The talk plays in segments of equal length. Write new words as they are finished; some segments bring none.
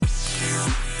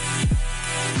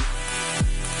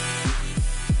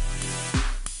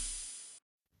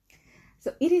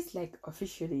is like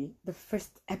officially the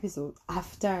first episode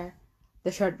after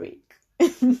the short break.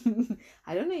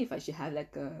 I don't know if I should have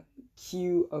like a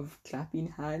cue of clapping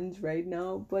hands right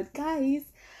now, but guys,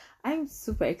 I'm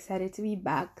super excited to be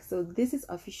back. So this is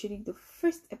officially the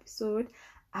first episode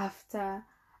after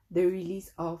the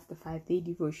release of the 5-day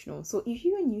devotional. So if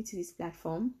you are new to this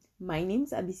platform, my name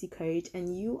is Abisi Courage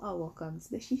and you are welcome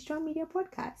to the She Strong Media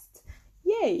podcast.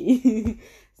 Yay!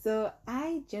 So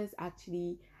I just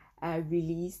actually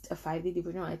released a 5-day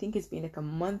devotional. I think it's been like a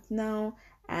month now,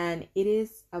 and it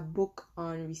is a book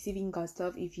on receiving God's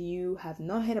love. If you have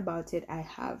not heard about it, I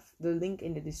have the link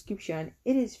in the description.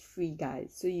 It is free,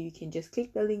 guys, so you can just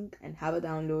click the link and have a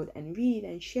download and read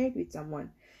and share it with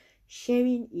someone.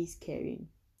 Sharing is caring.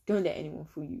 Don't let anyone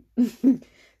fool you.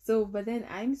 So, but then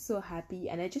I'm so happy,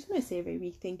 and I just want to say a very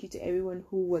big thank you to everyone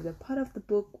who was a part of the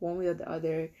book one way or the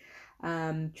other,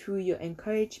 through your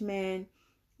encouragement,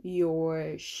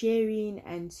 your sharing,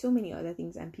 and so many other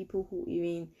things, and people who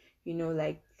even,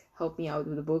 like, help me out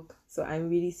with the book. So I'm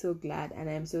really so glad, and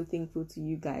I'm so thankful to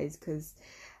you guys, because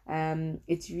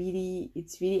it's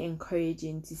really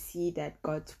encouraging to see that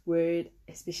God's word,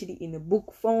 especially in a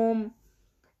book form,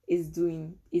 is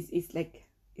like,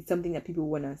 it's something that people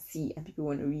want to see and people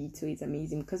want to read. So it's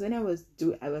amazing, because when I was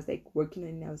like working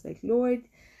on it, I was like, Lord,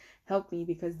 help me,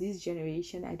 because this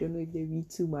generation, I don't know if they read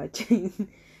too much.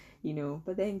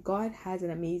 But then God has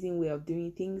an amazing way of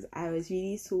doing things. I was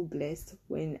really so blessed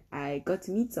when I got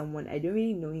to meet someone. I don't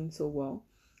really know him so well,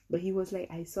 but he was like,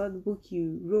 I saw the book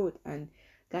you wrote, and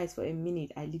guys, for a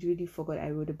minute I literally forgot I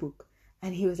wrote a book.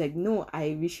 And he was like, no,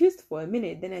 I refused for a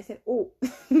minute. Then I said, oh.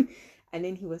 And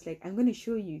then he was like, I'm going to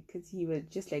show you, because he was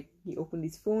just like, he opened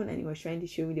his phone and he was trying to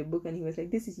show me the book, and he was like,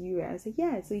 this is you. I was like,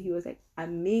 yeah. So he was like,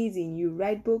 amazing, you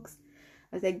write books?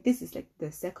 I was like, this is like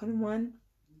the second one.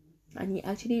 And he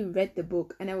actually read the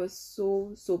book, and I was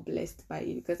so blessed by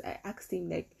it, because I asked him,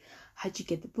 like, how'd you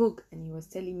get the book? And he was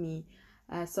telling me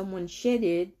someone shared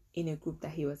it in a group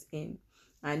that he was in.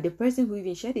 And the person who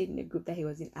even shared it in the group that he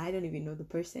was in, I don't even know the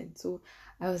person. So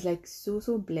I was like so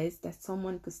blessed that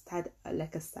someone could start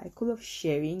like a cycle of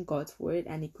sharing God's word,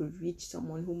 and it could reach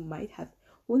someone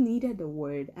who needed the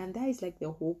word. And that is like the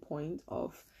whole point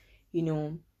of,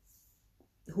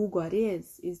 who God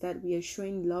is that we are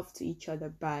showing love to each other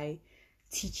by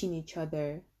teaching each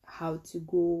other how to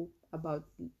go about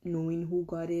knowing who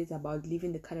God is, about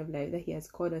living the kind of life that He has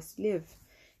called us to live.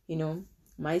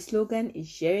 My slogan is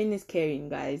sharing is caring,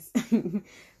 guys.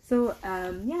 So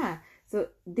so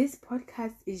this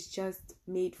podcast is just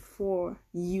made for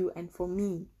you and for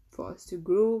me, for us to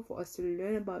grow, for us to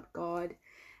learn about God.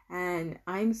 And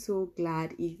I'm so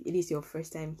glad if it is your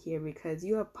first time here, because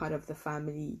you are part of the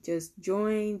family. Just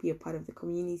join, be a part of the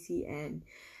community. And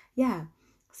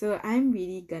so I'm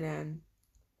really gonna,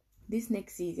 this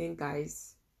next season,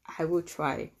 guys, I will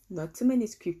try not too many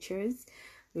scriptures.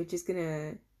 We're just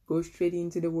gonna go straight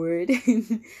into the word.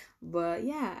 But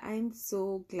I'm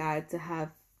so glad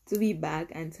to be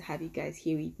back and to have you guys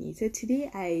here with me. So today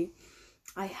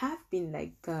I have been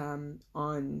like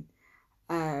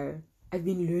I've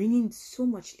been learning so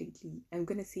much lately. I'm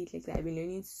gonna say it like that. I've been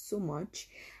learning so much,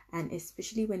 and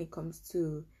especially when it comes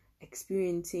to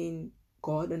experiencing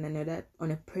God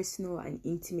on a personal and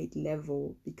intimate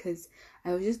level, because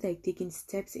I was just like taking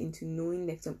steps into knowing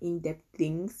like some in-depth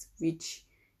things, which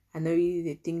are not really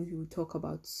the things we will talk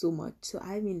about so much. So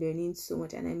I've been learning so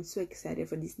much, and I'm so excited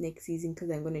for this next season,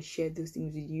 because I'm going to share those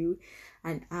things with you,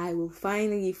 and I will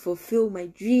finally fulfill my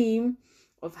dream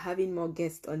of having more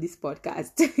guests on this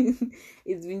podcast.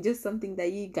 It's been just something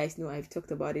that you guys know I've talked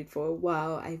about it for a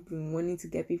while. I've been wanting to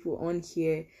get people on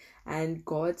here, and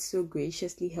God so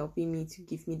graciously helping me to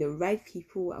give me the right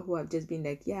people who have just been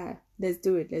like, yeah, let's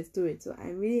do it. So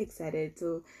I'm really excited.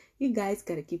 So you guys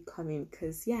gotta keep coming,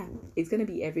 because it's gonna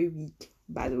be every week,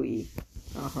 by the way.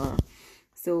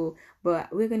 So,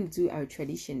 but we're gonna do our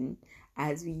tradition.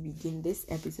 As we begin this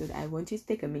episode, I want you to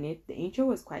take a minute. The intro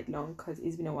was quite long because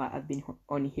it's been a while I've been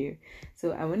on here.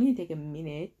 So I want you to take a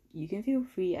minute. You can feel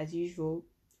free, as usual,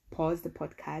 pause the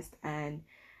podcast and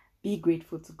be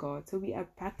grateful to God. So we are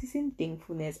practicing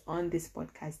thankfulness on this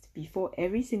podcast. Before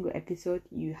every single episode,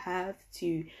 you have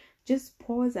to just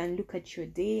pause and look at your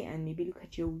day, and maybe look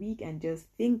at your week, and just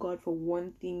thank God for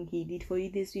one thing He did for you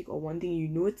this week, or one thing you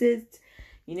noticed,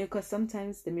 because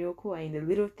sometimes the miracle are in the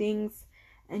little things.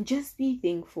 And just be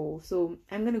thankful. So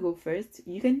I'm gonna go first.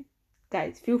 You can,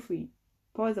 guys, feel free,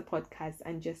 pause the podcast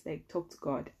and just like talk to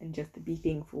God and just be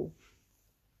thankful.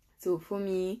 So for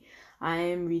me, I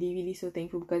am really so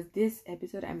thankful, because this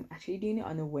episode I'm actually doing it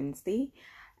on a Wednesday,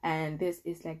 and this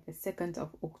is like the 2nd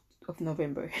of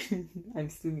November. I'm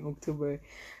still in October.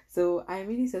 So I'm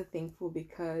really so thankful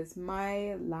because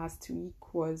my last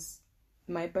week was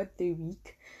my birthday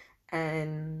week,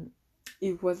 and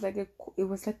it was like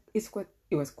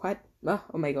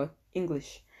oh my god,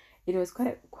 English. It was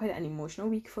quite an emotional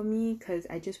week for me because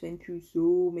I just went through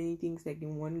so many things like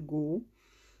in one go,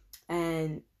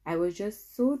 and I was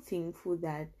just so thankful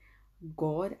that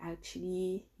God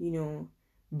actually,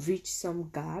 bridged some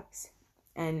gaps.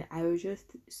 And I was just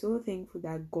so thankful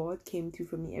that God came through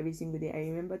for me every single day. I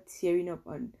remember tearing up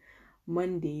on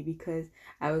Monday because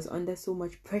I was under so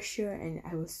much pressure and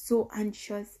I was so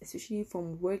anxious, especially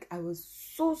from work. I was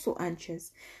so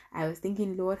anxious. I was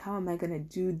thinking, Lord, how am I gonna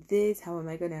do this? How am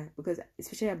I gonna, because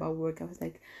especially about work, I was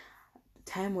like,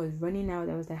 time was running out.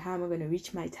 I was like, how am I gonna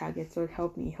reach my target? Lord,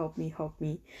 help me.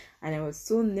 And I was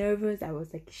so nervous. I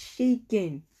was like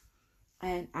shaking.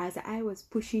 And as I was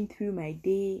pushing through my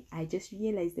day, I just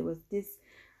realized there was this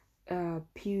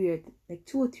period, like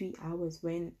 2 or 3 hours,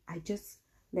 when I just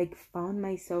like found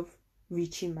myself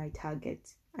reaching my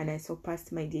target, and I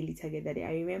surpassed my daily target that day.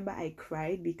 I remember I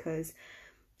cried because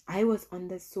I was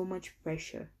under so much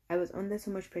pressure.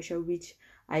 Which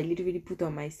I literally put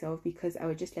on myself, because I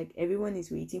was just like, everyone is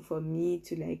waiting for me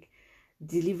to like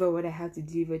deliver what I have to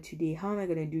deliver today. How am I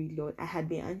gonna do it, Lord? I had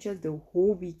been anxious the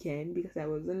whole weekend because I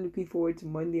wasn't looking forward to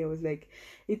Monday. I was like,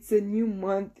 it's a new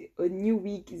month, a new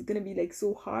week. It's gonna be like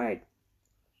so hard.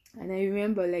 And I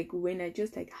remember like when I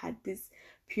just like had this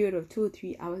period of 2 or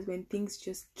 3 hours when things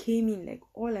just came in like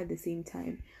all at the same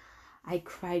time, I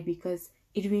cried because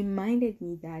it reminded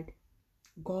me that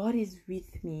God is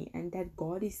with me and that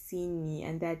God is seeing me,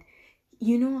 and that,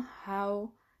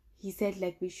 how he said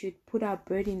like we should put our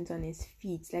burdens on his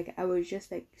feet. Like I was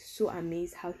just like so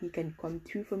amazed how he can come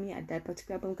through for me at that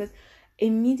particular point, because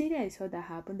immediately I saw that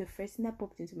happen, the first thing that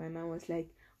popped into my mind was like,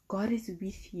 God is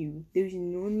with you. There is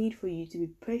no need for you to be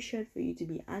pressured, for you to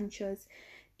be anxious.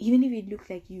 Even if it looked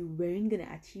like you weren't gonna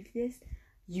achieve this,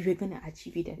 you were gonna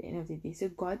achieve it at the end of the day. So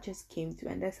God just came through,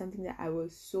 and that's something that I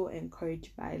was so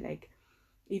encouraged by. Like,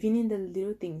 even in the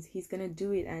little things, he's gonna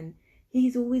do it, and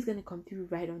he's always gonna come through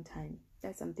right on time.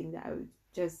 That's something that I was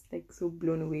just like so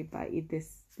blown away by it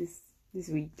this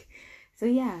week. So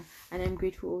yeah, and I'm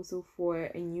grateful also for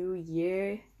a new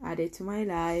year added to my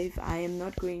life. I am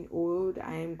not growing old.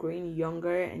 I am growing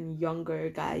younger and younger,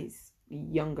 guys.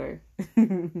 Younger.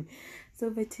 So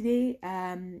but today,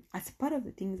 as part of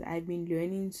the things I've been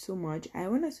learning so much, I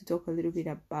want us to talk a little bit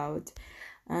about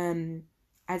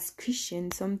as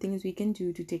Christians, some things we can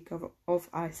do to take care of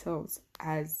ourselves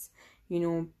as,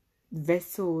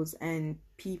 vessels and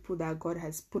people that God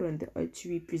has put on the earth to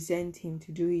represent him,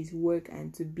 to do his work,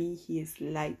 and to be his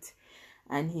light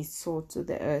and his salt to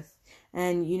the earth.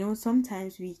 And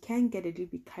sometimes we can get a little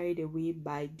bit carried away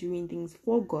by doing things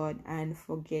for God and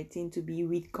forgetting to be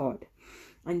with God.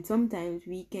 And sometimes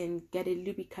we can get a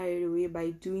little bit carried away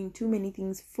by doing too many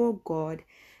things for God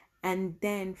and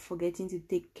then forgetting to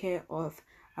take care of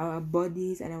our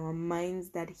bodies and our minds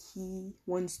that he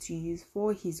wants to use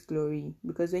for his glory.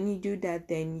 Because when you do that,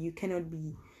 then you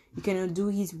cannot do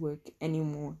his work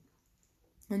anymore.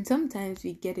 And sometimes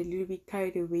we get a little bit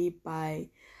carried away by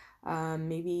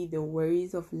maybe the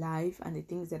worries of life and the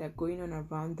things that are going on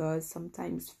around us.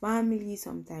 Sometimes family,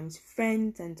 sometimes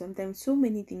friends, and sometimes so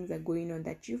many things are going on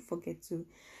that you forget to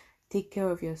take care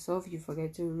of yourself. You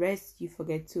forget to rest. You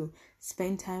forget to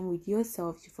spend time with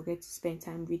yourself. You forget to spend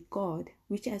time with God,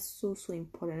 which is so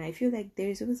important. I feel like there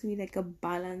is supposed to be like a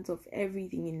balance of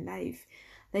everything in life.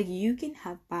 Like you can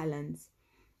have balance.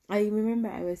 I remember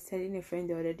I was telling a friend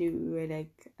the other day, we were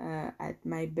like at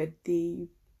my birthday,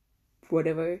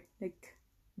 whatever, like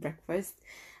breakfast,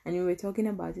 and we were talking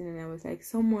about it, and I was like,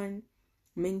 someone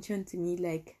mentioned to me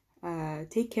like,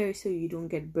 take care so you don't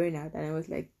get burnout. And I was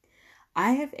like,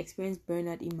 I have experienced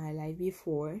burnout in my life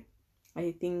before,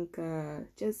 I think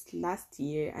just last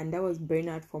year, and that was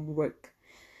burnout from work.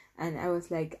 And I was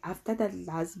like, after that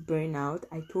last burnout,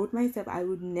 I told myself I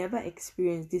would never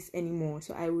experience this anymore.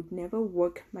 So I would never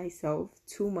work myself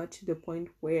too much to the point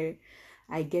where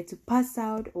I get to pass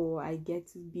out, or I get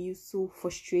to be so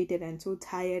frustrated and so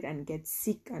tired and get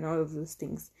sick and all of those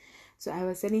things. So I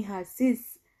was telling her,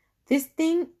 sis, this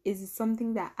thing is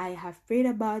something that I have prayed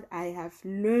about. I have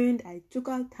learned. I took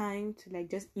out time to like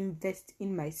just invest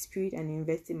in my spirit and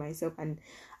invest in myself. And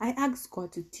I asked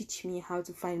God to teach me how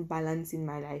to find balance in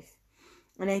my life.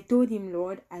 And I told him,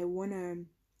 Lord, I want to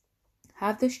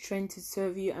have the strength to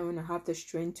serve you. I want to have the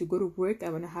strength to go to work. I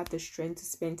want to have the strength to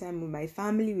spend time with my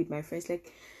family, with my friends.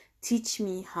 Like, teach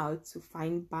me how to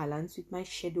find balance with my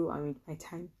schedule and with my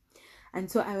time.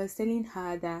 And so I was telling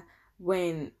her that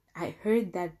when I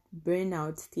heard that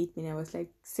burnout statement. I was like,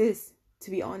 sis,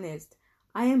 to be honest,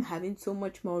 I am having so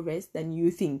much more rest than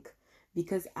you think,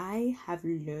 because I have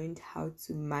learned how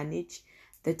to manage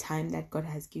the time that God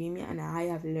has given me, and I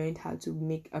have learned how to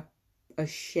make a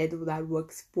schedule that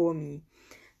works for me.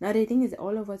 Now, the thing is,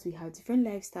 all of us, we have different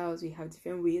lifestyles, we have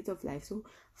different ways of life. So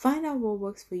find out what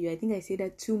works for you. I think I say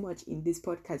that too much in this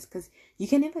podcast, because you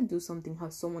can never do something how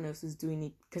someone else is doing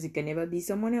it, because it can never be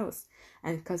someone else.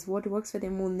 And because what works for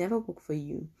them will never work for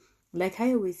you. Like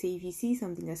I always say, if you see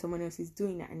something that someone else is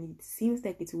doing and it seems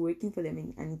like it's working for them,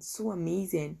 and it's so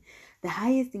amazing, the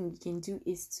highest thing you can do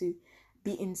is to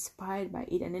be inspired by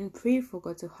it and then pray for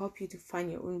God to help you to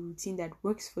find your own routine that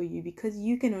works for you, because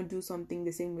you cannot do something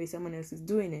the same way someone else is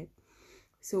doing it.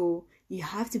 So you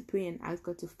have to pray and ask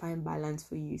God to find balance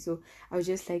for you. So I was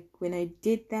just like, when I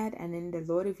did that, and then the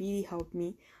Lord really helped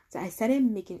me, so I started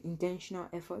making intentional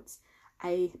efforts.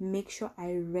 I make sure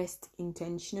I rest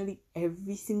intentionally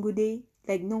every single day,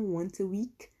 like not once a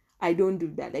week. I don't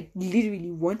do that. Like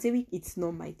literally once a week, it's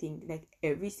not my thing. Like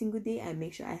every single day, I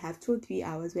make sure I have 2 or 3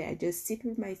 hours where I just sit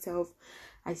with myself.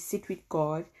 I sit with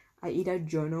God. I either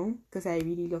journal, because I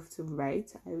really love to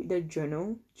write. I either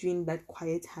journal during that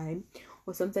quiet time,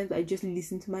 or sometimes I just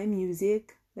listen to my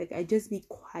music. Like I just be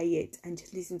quiet and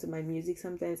just listen to my music.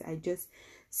 Sometimes I just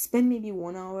spend maybe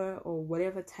 1 hour or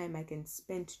whatever time I can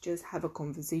spend to just have a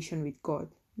conversation with God.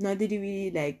 Not that you really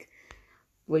like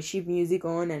worship music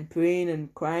on and praying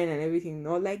and crying and everything,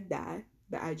 not like that,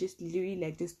 but I just literally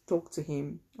like just talk to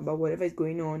him about whatever is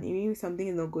going on. Even if something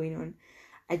is not going on,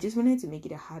 I just wanted to make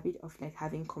it a habit of like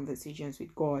having conversations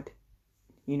with God,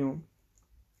 you know.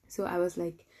 So I was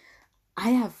like, I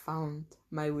have found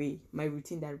my way, my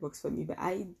routine that works for me, but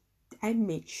I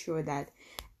make sure that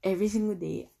every single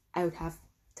day I would have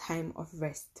time of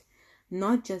rest,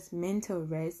 not just mental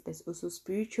rest, but also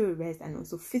spiritual rest and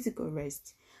also physical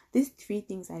rest. These 3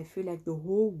 things, I feel like the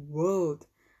whole world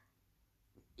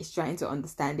is trying to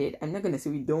understand it. I'm not going to say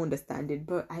we don't understand it,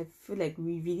 but I feel like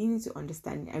we really need to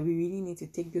understand it, and we really need to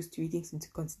take those 3 things into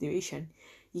consideration.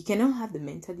 You cannot have the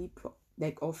mentally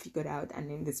like all figured out, and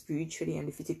then the spiritually and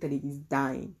the physically is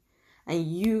dying. And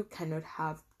you cannot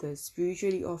have the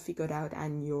spiritually all figured out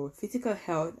and your physical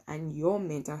health and your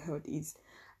mental health is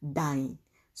dying.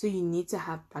 So you need to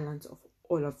have balance of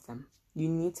all of them. You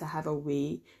need to have a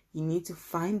way. You need to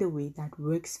find a way that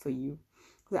works for you.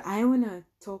 So I want to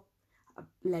talk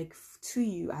like to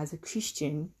you as a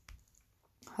Christian,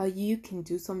 how you can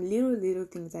do some little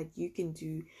things that you can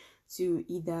do to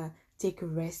either take a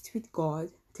rest with God,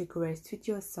 take a rest with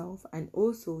yourself, and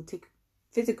also take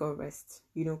physical rest,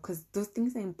 because those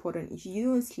things are important. If you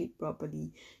don't sleep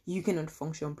properly, you cannot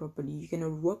function properly, you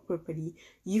cannot work properly,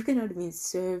 you cannot even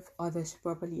serve others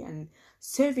properly. And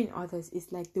serving others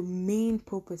is like the main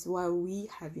purpose why we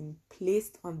have been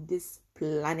placed on this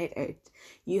planet Earth.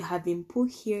 You have been put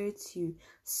here to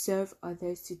serve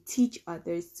others, to teach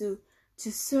others, to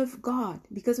serve God,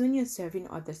 because when you're serving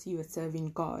others, you are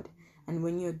serving God. And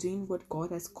when you're doing what God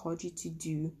has called you to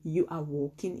do, you are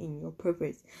walking in your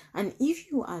purpose. And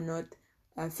if you are not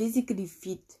physically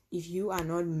fit, if you are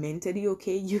not mentally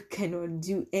okay, you cannot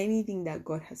do anything that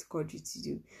God has called you to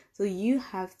do. So you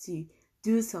have to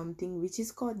do something which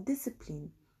is called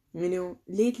discipline.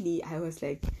 Lately I was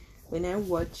like, when I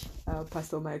watch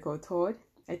Pastor Michael Todd,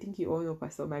 I think you all know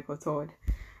Pastor Michael Todd.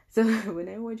 So when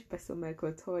I watch Pastor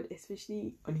Michael Todd,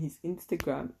 especially on his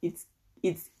Instagram, it's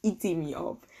eating me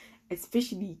up.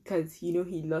 Especially because, he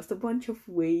lost a bunch of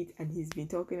weight, and he's been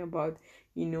talking about,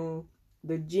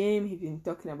 the gym. He's been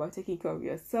talking about taking care of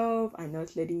yourself and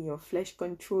not letting your flesh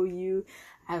control you.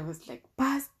 I was like,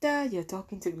 Pastor, you're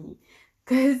talking to me.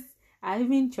 Because I've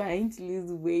been trying to lose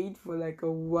weight for like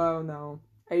a while now.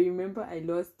 I remember I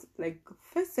lost like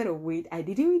first set of weight. I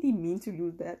didn't really mean to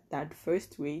lose that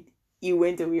first weight. It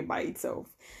went away by itself.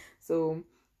 So,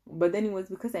 but then it was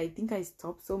because I think I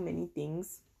stopped so many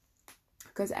things,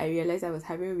 because I realized I was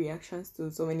having reactions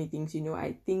to so many things.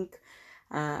 I think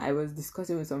I was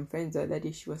discussing with some friends the other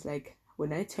day. She was like,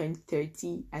 when I turned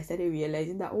 30, I started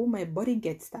realizing that, my body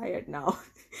gets tired now.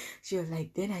 She was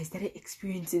like, then I started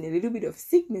experiencing a little bit of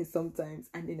sickness sometimes,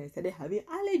 and then I started having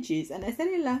allergies, and I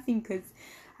started laughing because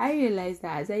I realized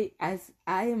that as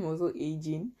I am also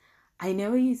aging, I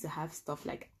never used to have stuff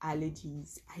like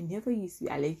allergies. I never used to be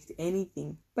allergic to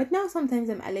anything, but now sometimes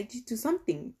I'm allergic to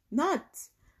something, nuts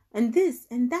and this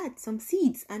and that, some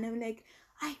seeds, and I'm like,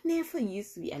 I never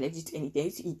used to be allergic to anything. I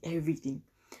used to eat everything,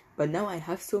 but now I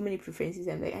have so many preferences.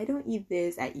 I'm like, I don't eat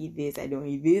this, I eat this, I don't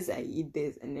eat this, I eat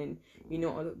this, and then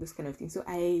all of this kind of thing. So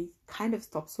I kind of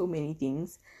stopped so many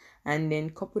things, and then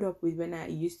coupled up with when I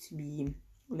used to be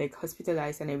like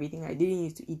hospitalized and everything, I didn't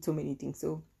used to eat so many things.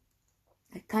 So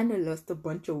I kind of lost a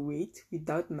bunch of weight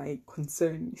without my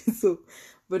concern. So,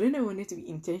 but then I wanted to be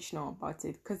intentional about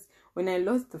it, because when I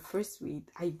lost the first weight,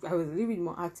 I was a little bit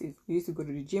more active. We used to go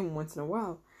to the gym once in a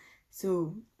while.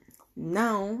 So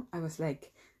now I was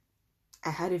like, I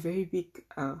had a very big,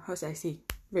 how should I say,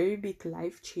 very big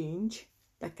life change.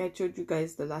 Like I told you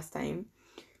guys the last time,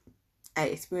 I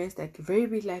experienced like a very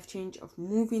big life change of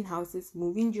moving houses,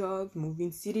 moving jobs,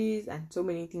 moving cities, and so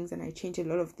many things. And I changed a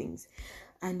lot of things.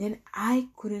 And then I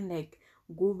couldn't like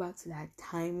go back to that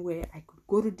time where I could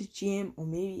go to the gym, or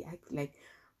maybe I could like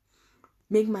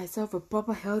make myself a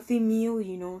proper healthy meal,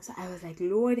 So I was like,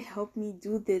 Lord, help me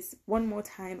do this one more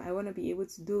time. I want to be able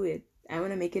to do it. I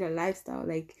want to make it a lifestyle.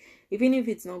 Like, even if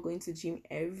it's not going to gym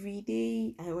every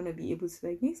day, I want to be able to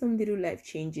like make some little life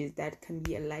changes that can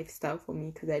be a lifestyle for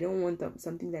me, because I don't want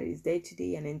something that is there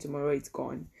today and then tomorrow it's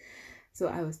gone. So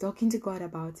I was talking to God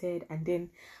about it, and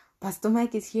then Pastor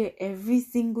Mike is here every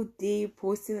single day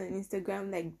posting on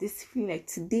Instagram like discipline. Like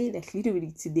today, like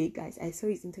literally today, guys, I saw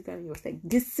his Instagram. He was like,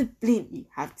 discipline. You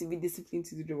have to be disciplined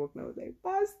to do the work. And I was like,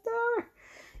 Pastor,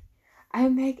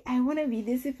 I'm like, I want to be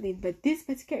disciplined, but this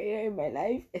particular area in my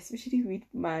life, especially with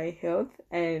my health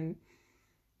and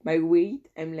my weight,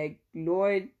 I'm like,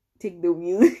 Lord, take the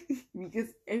wheel. Because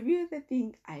every other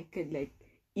thing I could like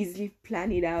easily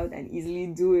plan it out and easily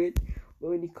do it. But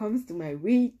when it comes to my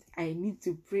weight, I need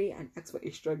to pray and ask for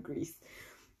extra grace.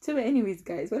 So anyways,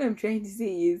 guys, what I'm trying to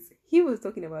say is, he was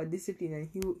talking about discipline,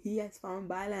 and he has found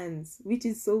balance, which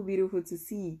is so beautiful to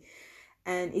see.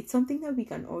 And it's something that we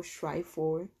can all strive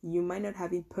for. You might not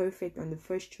have it perfect on the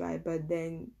first try, but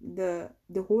then the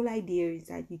whole idea is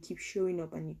that you keep showing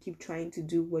up and you keep trying to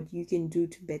do what you can do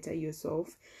to better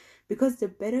yourself. Because the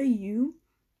better you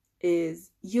is,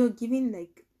 you're giving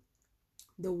like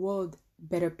the world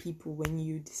better people. When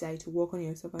you decide to work on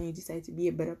yourself and you decide to be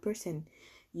a better person,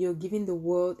 you're giving the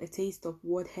world a taste of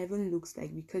what heaven looks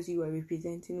like, because you are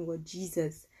representing what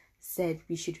Jesus said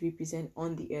we should represent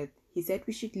on the earth. He said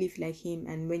we should live like him,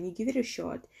 and when you give it a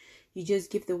shot, you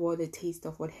just give the world a taste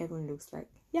of what heaven looks like.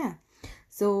 Yeah.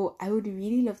 So I would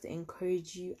really love to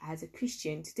encourage you as a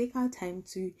Christian to take out time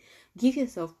to give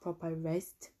yourself proper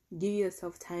rest. Give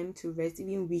yourself time to rest,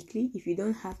 even weekly. If you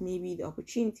don't have maybe the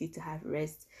opportunity to have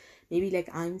rest, maybe like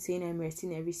I'm saying, I'm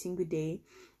resting every single day.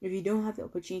 If you don't have the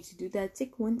opportunity to do that,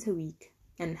 take once a week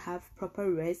and have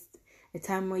proper rest. A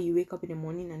time where you wake up in the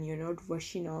morning and you're not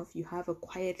rushing off. You have a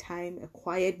quiet time, a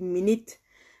quiet minute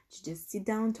to just sit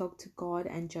down, talk to God,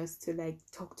 and just to like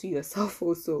talk to yourself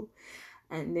also.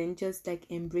 And then just like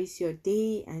embrace your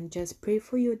day and just pray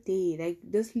for your day. Like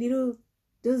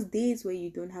those days where you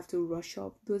don't have to rush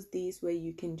up, those days where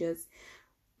you can just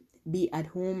be at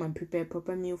home and prepare a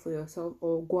proper meal for yourself,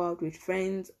 or go out with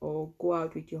friends, or go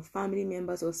out with your family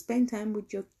members, or spend time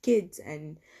with your kids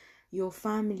and your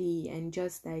family, and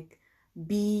just like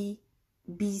be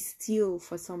still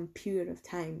for some period of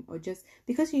time. Or just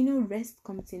because rest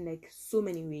comes in like so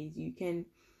many ways. You can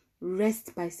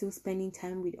rest by still spending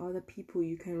time with other people.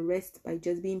 You can rest by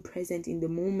just being present in the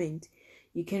moment.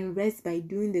 You can rest by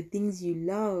doing the things you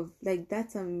love. Like,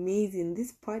 that's amazing.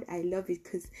 This part, I love it,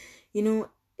 because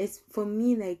it's for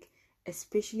me, like,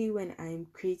 especially when I'm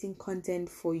creating content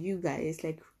for you guys,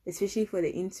 like especially for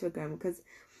the Instagram, because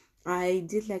I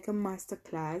did like a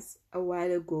masterclass a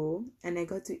while ago, and I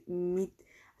got to meet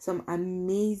some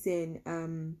amazing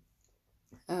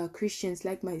Christians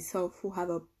like myself who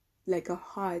have a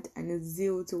heart and a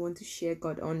zeal to want to share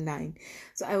God online.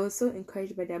 So I was so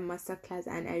encouraged by that masterclass,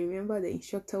 and I remember the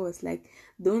instructor was like,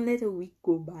 don't let a week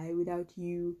go by without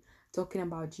you talking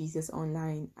about Jesus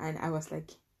online. And I was like,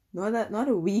 not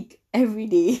a week, every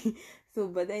day. So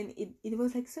but then it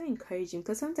was like so encouraging,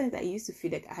 because sometimes I used to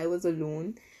feel like I was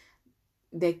alone,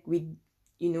 like with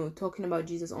talking about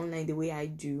Jesus online the way I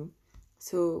do.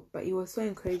 So but it was so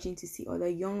encouraging to see other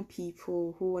young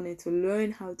people who wanted to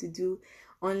learn how to do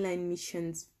online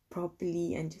missions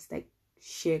properly and just like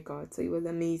share God. So it was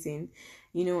amazing,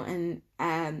 and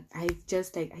I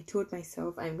just like, I told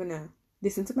myself I'm gonna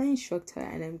listen to my instructor,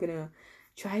 and I'm gonna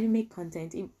try to make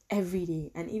content every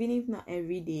day. And even if not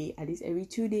every day, at least every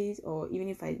 2 days, or even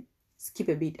if I skip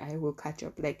a bit, I will catch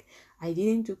up. Like, I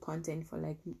didn't do content for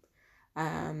like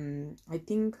I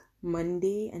think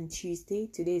Monday and Tuesday.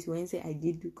 Today is Wednesday. I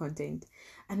did do content,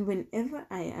 and whenever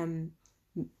I am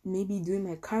maybe doing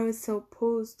my carousel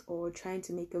post, or trying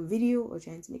to make a video, or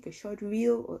trying to make a short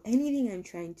reel, or anything I'm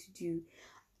trying to do,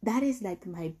 that is like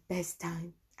my best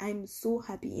time. I'm so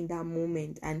happy in that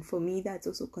moment, and for me that's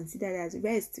also considered as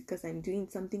rest, because I'm doing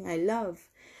something I love,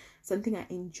 something I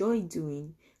enjoy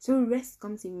doing. So rest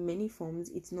comes in many forms.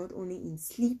 It's not only in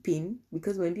sleeping,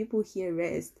 because when people hear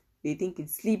rest, they think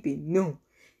it's sleeping. No,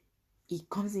 it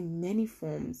comes in many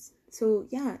forms. So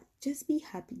yeah, just be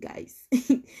happy, guys.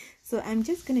 So I'm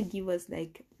just gonna give us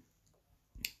like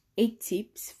 8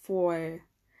 tips for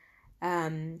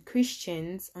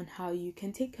Christians on how you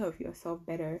can take care of yourself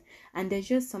better. And there's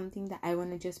just something that I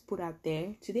want to just put out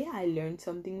there. Today I learned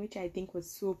something which I think was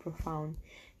so profound,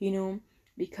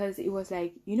 because it was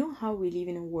like, how we live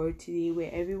in a world today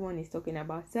where everyone is talking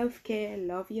about self-care,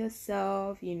 love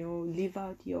yourself, live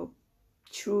out your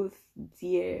truth,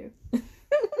 dear.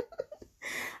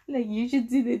 Like, you should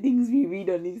see the things we read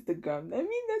on Instagram. I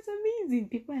mean, that's amazing.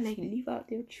 People are like, live out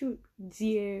their truth,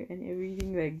 dear, and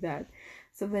everything like that.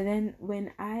 So, but then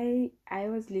when I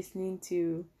was listening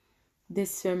to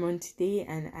this sermon today,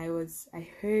 and I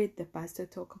heard the pastor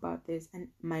talk about this, and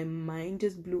my mind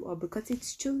just blew up because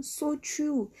it's just so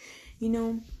true.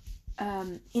 In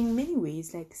many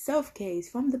ways, like, self-care is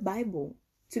from the Bible.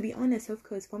 To be honest,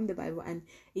 self-care is from the Bible. And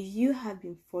if you have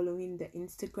been following the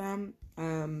Instagram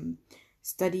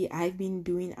study I've been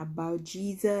doing about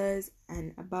Jesus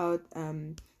and about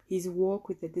his walk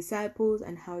with the disciples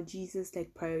and how Jesus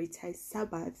like prioritized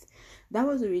Sabbath, that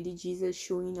was already Jesus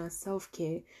showing us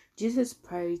self-care. Jesus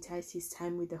prioritized his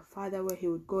time with the Father, where he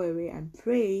would go away and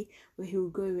pray, where he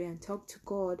would go away and talk to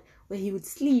God, where he would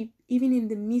sleep even in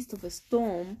the midst of a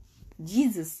storm.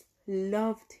 Jesus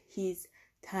loved his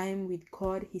time with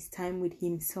God, his time with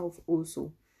himself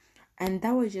also. And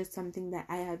that was just something that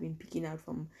I have been picking out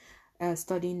from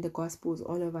studying the Gospels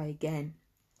all over again.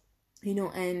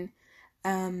 And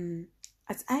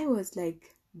as I was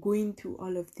like going through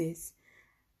all of this,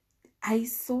 I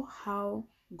saw how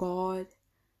God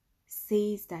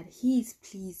says that he is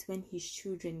pleased when his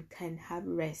children can have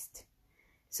rest.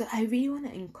 So I really want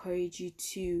to encourage you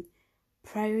to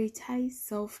prioritize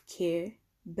self-care,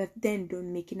 but then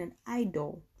don't make it an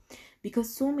idol.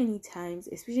 Because so many times,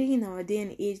 especially in our day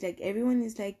and age, like, everyone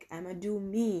is like, I'ma do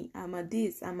me, I'ma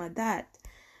this, I'ma that.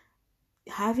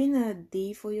 Having a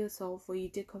day for yourself where you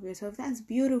take care of yourself, that's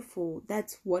beautiful.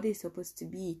 That's what it's supposed to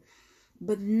be.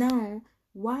 But now,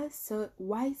 why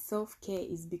self-care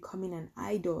is becoming an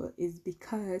idol is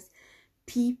because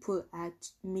people are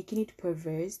making it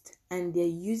perverse and they're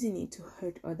using it to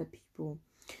hurt other people.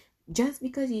 Just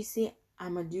because you say,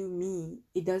 I'ma do me,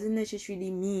 it doesn't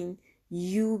necessarily mean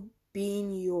you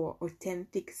being your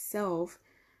authentic self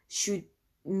should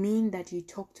mean that you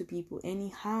talk to people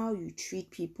anyhow, you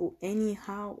treat people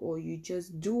anyhow, or you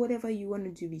just do whatever you want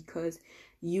to do because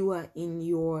you are in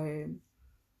your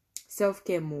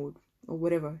self-care mode or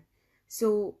whatever.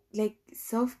 So like,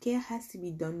 self-care has to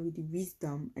be done with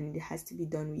wisdom, and it has to be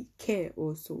done with care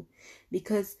also,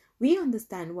 because we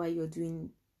understand why you're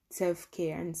doing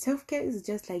self-care, and self-care is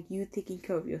just like you taking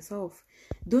care of yourself.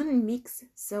 Don't mix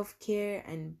self-care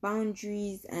and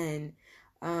boundaries and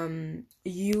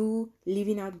you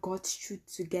living out God's truth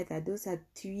together. Those are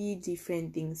 3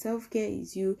 different things. Self-care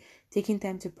is you taking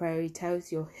time to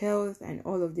prioritize your health and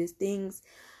all of these things.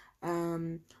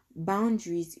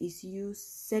 Boundaries is you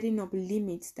setting up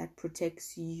limits that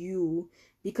protects you,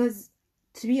 because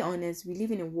to be honest, we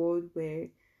live in a world where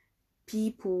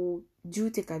people do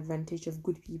take advantage of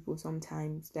good people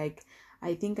sometimes. Like,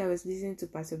 I think I was listening to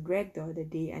Pastor Greg the other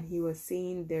day, and he was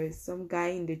saying there's some guy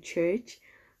in the church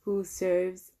who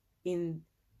serves in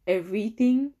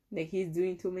everything. Like, he's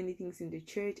doing too many things in the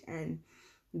church, and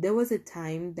there was a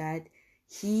time that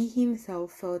he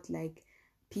himself felt like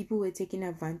people were taking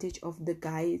advantage of the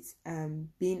guy's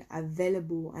being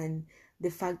available, and the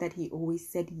fact that he always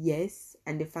said yes,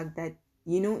 and the fact that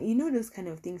those kind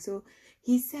of things. So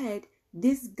he said,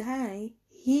 this guy,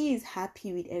 he is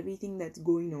happy with everything that's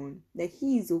going on, like,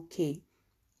 he is okay.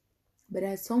 But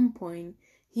at some point,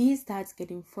 he starts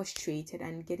getting frustrated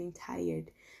and getting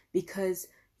tired, because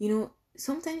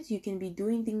sometimes you can be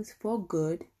doing things for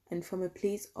good and from a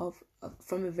place of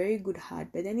from a very good heart,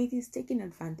 but then it is taken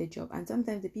advantage of. And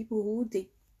sometimes the people who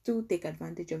take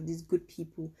advantage of these good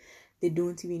people, they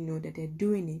don't even know that they're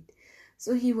doing it.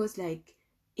 So he was like,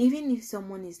 even if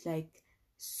someone is like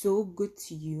so good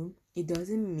to you, it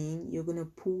doesn't mean you're gonna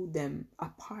pull them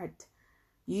apart.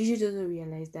 You should also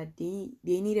realize that they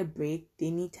need a break,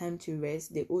 they need time to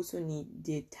rest, they also need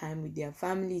their time with their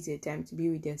families, their time to be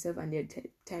with themselves, and their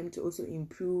time to also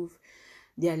improve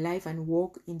their life and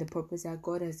walk in the purpose that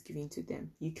God has given to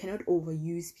them. You cannot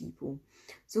overuse people.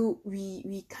 So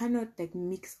we cannot like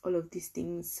mix all of these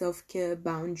things, self-care,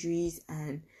 boundaries,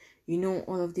 and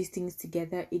all of these things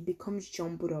together. It becomes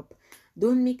jumbled up.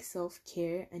 Don't make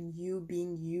self-care and you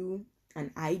being you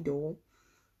an idol.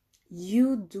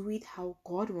 You do it how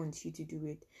God wants you to do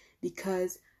it,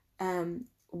 because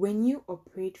when you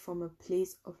operate from a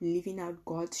place of living out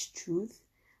God's truth,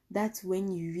 that's when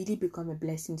you really become a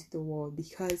blessing to the world.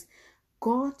 Because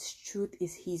God's truth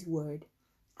is his word,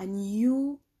 and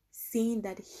you saying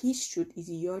that his truth is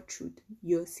your truth,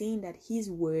 you're saying that his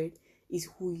word is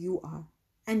who you are.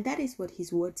 And that is what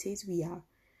his word says we are.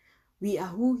 We are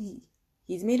who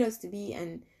he's made us to be,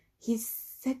 and he's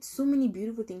said so many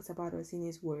beautiful things about us in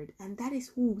his word, and that is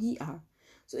who we are.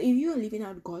 So if you are living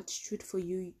out God's truth for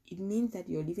you, it means that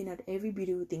you're living out every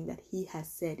beautiful thing that he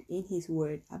has said in his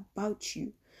word about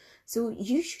you. So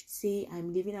you should say,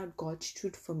 I'm living out God's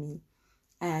truth for me,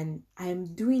 and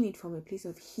I'm doing it from a place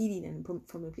of healing and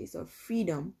from a place of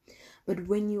freedom. But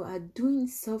when you are doing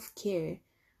self-care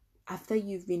after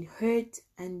you've been hurt,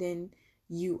 and then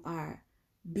you are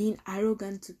being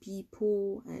arrogant to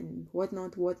people and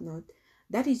whatnot,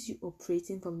 that is you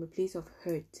operating from a place of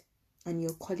hurt, and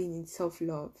you're calling it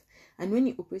self-love. And when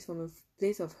you operate from a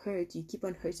place of hurt, you keep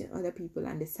on hurting other people,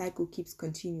 and the cycle keeps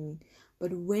continuing.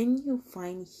 But when you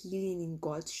find healing in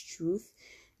God's truth,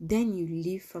 then you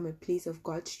live from a place of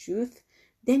God's truth.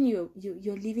 Then you're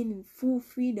living in full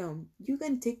freedom. You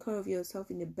can take care of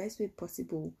yourself in the best way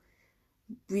possible,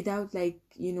 without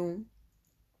making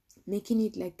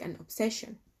it like an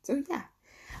obsession. So yeah,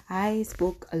 I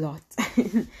spoke a lot.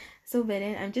 So but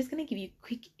then I'm just gonna give you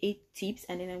quick 8 tips,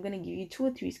 and then I'm gonna give you 2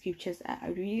 or 3 scriptures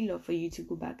I'd really love for you to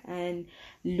go back and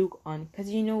look on, because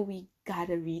we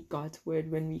gotta read God's word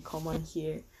when we come on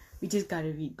here. We just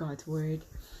gotta read God's word.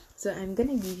 So I'm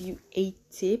gonna give you 8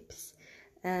 tips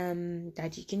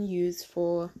that you can use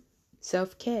for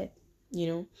self-care.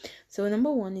 So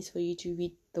number 1 is for you to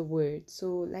read the word.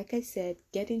 So like I said,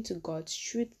 get into God's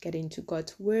truth, get into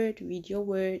God's word, read your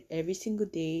word every single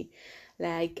day.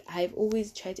 Like I've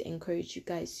always tried to encourage you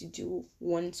guys to do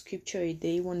 1 scripture a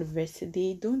day, 1 verse a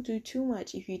day. Don't do too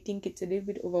much if you think it's a little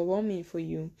bit overwhelming for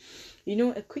you.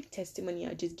 A quick testimony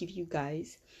I'll just give you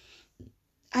guys.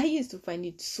 I used to find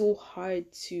it so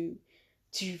hard to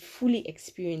fully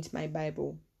experience my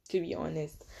Bible, to be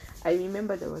honest. I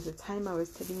remember there was a time I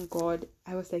was telling God,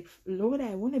 I was like, Lord,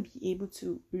 I want to be able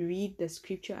to read the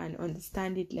scripture and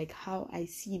understand it like how I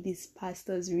see these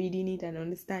pastors reading it and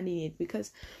understanding it.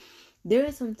 Because there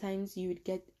are sometimes you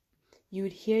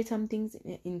would hear some things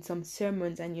in some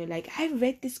sermons, and you're like, I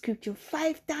read this scripture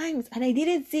 5 times and I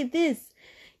didn't see this,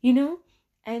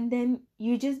 and then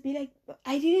you just be like,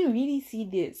 I didn't really see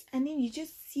this. And then you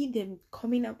just see them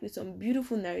coming up with some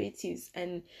beautiful narratives,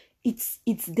 and it's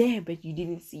there, but you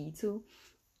didn't see it. So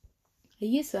I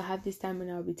used to have this time when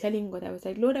I'll be telling God, I was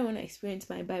like, Lord, I want to experience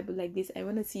my Bible like this. I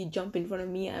want to see it jump in front of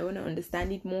me. I want to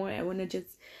understand it more. I want to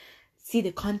just see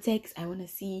the context. I want to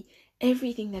see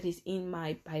everything that is in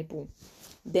my Bible.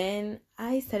 Then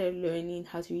I started learning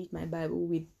how to read my Bible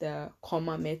with the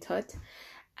comma method.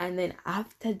 And then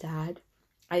after that,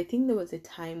 I think there was a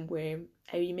time where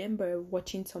I remember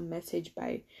watching some message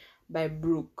by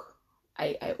Brooke.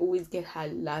 I always get her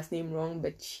last name wrong,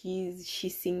 but she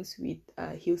sings with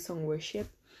Hillsong Worship.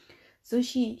 So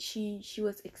she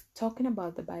was talking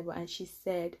about the Bible, and she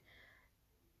said,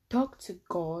 talk to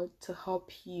God to help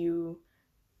you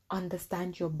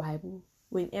understand your Bible.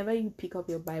 Whenever you pick up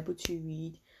your Bible to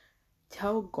read,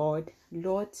 tell God,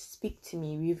 Lord, speak to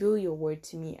me, reveal your word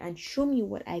to me, and show me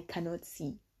what I cannot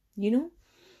see.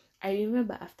 I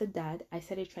remember after that, I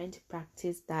started trying to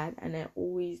practice that, and I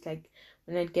always, like,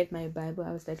 when I'd get my Bible,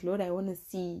 I was like, Lord, I want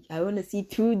to see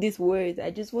through these words. I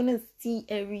just want to see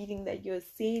everything that you're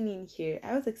saying in here.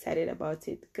 I was excited about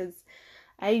it because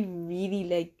I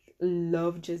really,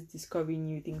 love just discovering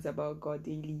new things about God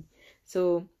daily.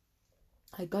 So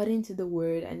I got into the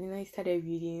word, and then I started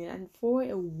reading it, and for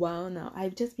a while now,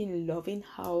 I've just been loving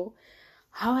how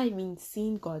I've been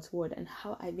seeing God's word and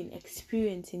how I've been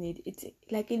experiencing it. It's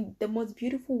like in the most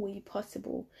beautiful way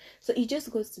possible. So it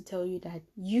just goes to tell you that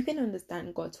you can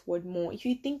understand God's word more. If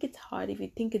you think it's hard, if you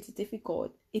think it's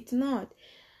difficult, it's not.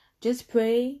 Just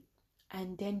pray,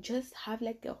 and then just have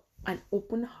an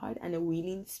open heart and a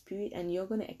willing spirit, and you're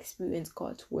going to experience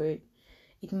God's word.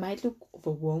 It might look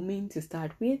overwhelming to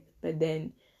start with, but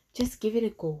then just give it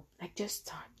a go. Just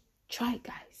start. Try,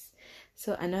 guys.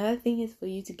 So another thing is for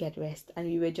you to get rest. And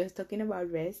we were just talking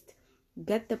about rest.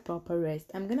 Get the proper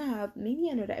rest. I'm going to have maybe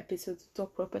another episode to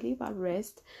talk properly about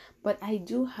rest. But I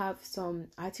do have some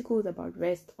articles about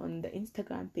rest on the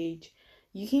Instagram page.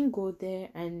 You can go there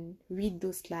and read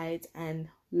those slides and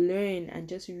learn and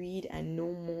just read and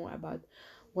know more about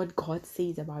what God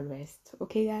says about rest.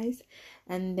 Okay, guys?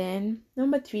 And then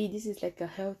number 3, this is like a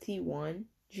healthy one.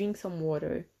 Drink some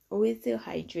water. Always stay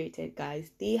hydrated, guys.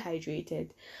 Stay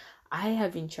hydrated. I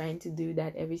have been trying to do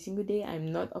that every single day.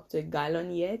 I'm not up to a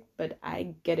gallon yet, but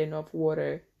I get enough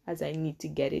water as I need to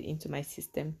get it into my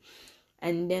system.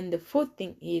 And then the 4th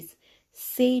thing is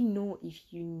say no if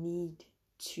you need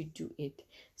to do it.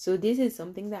 So this is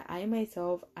something that I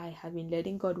myself, I have been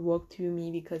letting God work through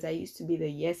me, because I used to be the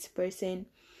yes person.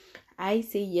 I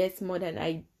say yes more than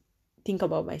I think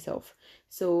about myself.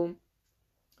 So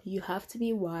you have to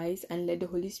be wise and let the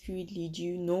Holy Spirit lead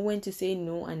you. Know when to say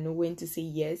no and know when to say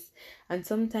yes. And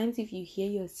sometimes if you hear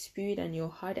your spirit and your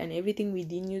heart and everything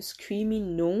within you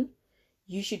screaming no,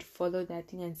 you should follow that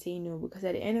thing and say no. Because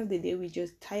at the end of the day, we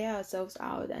just tire ourselves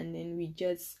out and then we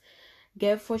just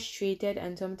get frustrated,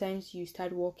 and sometimes you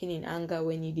start walking in anger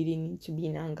when you didn't need to be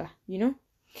in anger,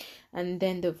 And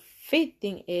then the fifth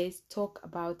thing is talk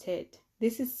about it.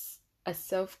 This is a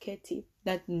self-care tip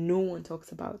that no one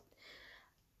talks about.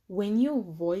 When you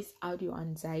voice out your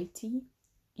anxiety,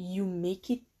 you make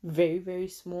it very, very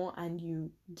small and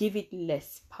you give it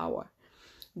less power.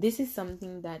 This is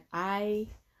something that I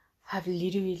have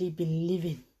literally been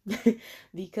living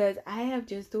because I have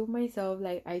just told myself,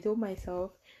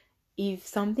 if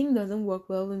something doesn't work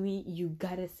well with me, you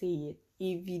gotta say it.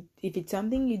 If it's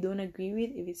something you don't agree with,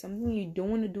 if it's something you don't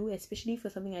want to do, especially for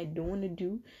something I don't want to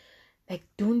do,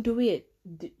 don't do it.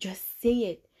 Just say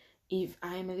it. If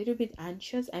I'm a little bit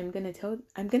anxious, I'm gonna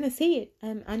say it.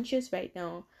 I'm anxious right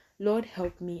now. Lord,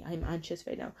 help me. I'm anxious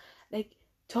right now.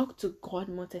 Talk to God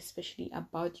most especially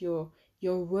about your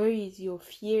worries, your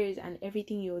fears, and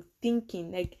everything you're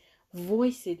thinking.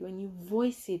 Voice it. When you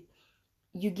voice it,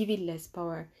 you give it less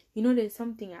power. There's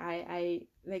something I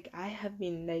have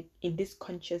been in this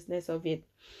consciousness of it.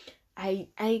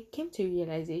 I came to a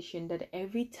realization that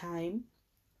every time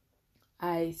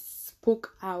I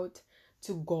spoke out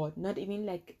to God, not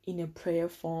even in a prayer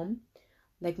form,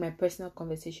 my personal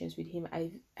conversations with him,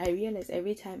 I realized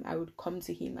every time I would come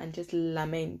to him and just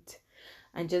lament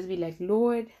and just be like,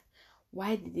 Lord,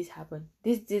 why did this happen?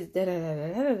 This da da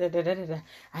da da da da da da da,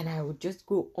 and I would just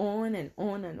go on and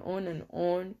on and on and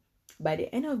on. By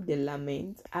the end of the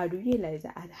lament, I'd realize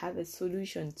that I'd have a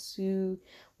solution to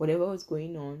whatever was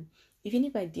going on. Even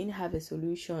if I didn't have a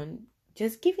solution,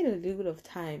 just give it a little bit of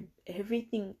time,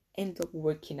 everything ends up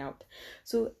working out.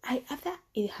 So after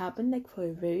it happened for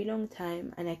a very long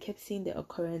time, and I kept seeing the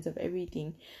occurrence of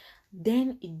everything,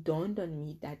 then it dawned on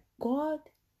me that God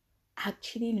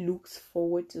actually looks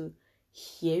forward to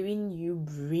hearing you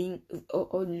bring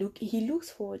he looks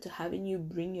forward to having you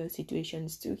bring your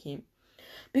situations to him.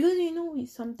 Because we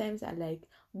sometimes are like,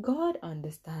 God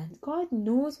understands, God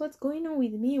knows what's going on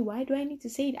with me, why do I need to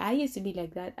say it? I used to be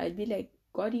like that. I'd be like,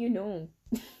 God,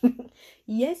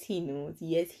 yes, he knows,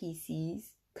 yes, he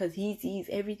sees, because he sees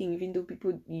everything. Even though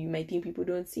you might think people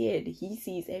don't see it, he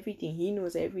sees everything, he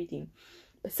knows everything.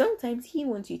 But sometimes he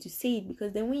wants you to say it,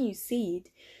 because then when you say it,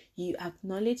 you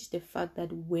acknowledge the fact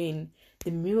that when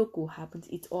the miracle happens,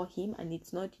 it's all him, and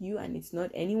it's not you, and it's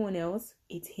not anyone else,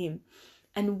 it's him.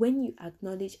 And when you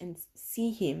acknowledge and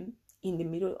see him in the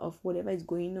middle of whatever is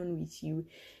going on with you,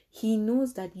 he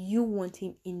knows that you want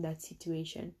him in that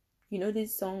situation.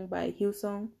 This song by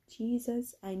Hillsong,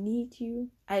 Jesus, I Need You.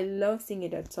 I love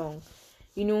singing that song.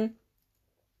 There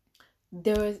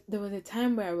was a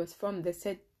time where I was from, they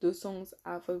said those songs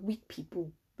are for weak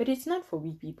people. But it's not for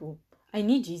weak people. I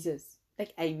need Jesus.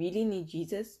 I really need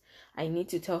Jesus. I need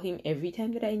to tell him every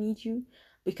time that I need you.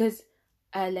 Because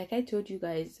like I told you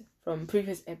guys from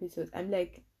previous episodes,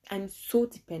 I'm so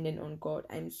dependent on God.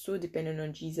 I'm so dependent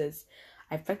on Jesus.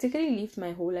 I practically lived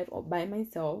my whole life by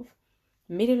myself,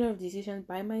 made a lot of decisions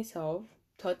by myself,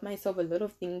 taught myself a lot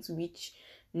of things which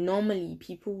normally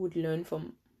people would learn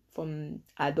from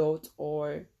adults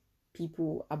or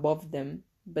people above them.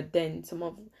 But then some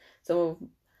of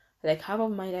half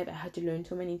of my life I had to learn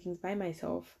so many things by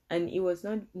myself, and it was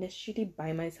not necessarily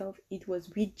by myself, it was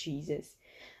with Jesus.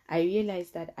 I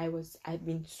realized that I've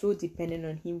been so dependent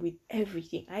on him with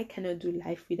everything. I cannot do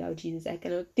life without Jesus. I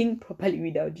cannot think properly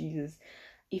without Jesus.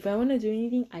 If I want to do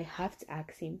anything, I have to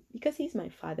ask him, because he's my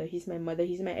father, he's my mother,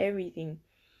 he's my everything.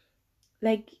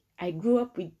 I grew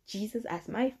up with Jesus as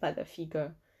my father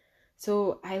figure.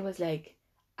 So I was like,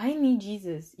 I need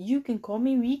Jesus. You can call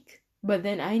me weak, but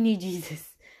then I need Jesus.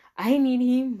 I need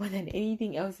him more than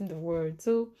anything else in the world.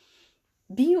 So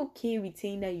be okay with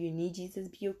saying that you need Jesus.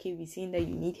 Be okay with saying that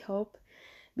you need help.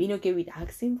 Being okay with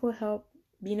asking for help.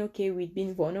 Being okay with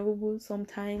being vulnerable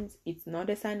sometimes. It's not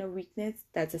a sign of weakness.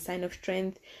 That's a sign of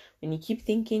strength. When you keep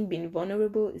thinking being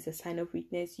vulnerable is a sign of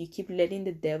weakness, you keep letting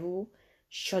the devil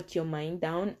shut your mind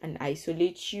down and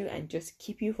isolate you and just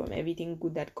keep you from everything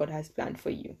good that God has planned for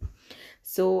you.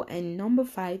 So, and number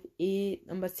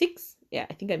 6. Yeah,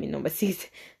 I think I mean number 6.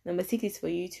 Number 6 is for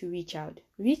you to reach out.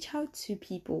 Reach out to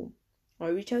people,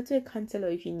 or reach out to a counselor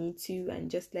if you need to,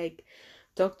 and just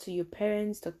talk to your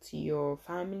parents, talk to your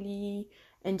family,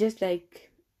 and just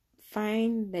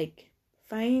find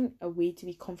find a way to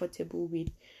be comfortable with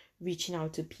reaching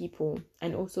out to people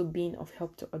and also being of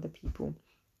help to other people.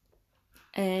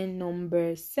 And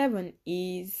number 7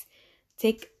 is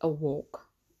take a walk.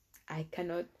 I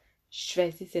cannot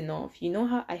stress this enough. You know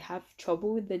how I have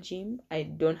trouble with the gym? I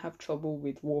don't have trouble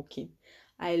with walking.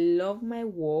 I love my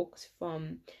walks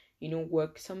from,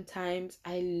 work sometimes.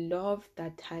 I love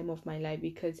that time of my life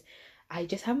because I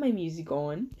just have my music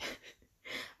on.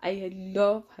 I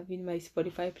love having my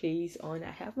Spotify playlist on.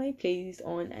 I have my playlist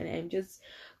on and I'm just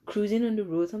cruising on the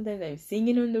road. Sometimes I'm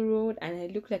singing on the road and I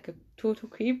look like a total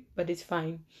creep, but it's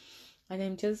fine. And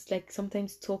I'm just like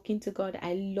sometimes talking to God.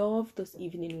 I love those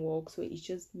evening walks where it's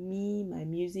just me, my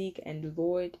music, and the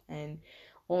Lord, and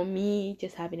or me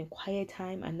just having a quiet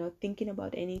time and not thinking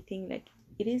about anything. Like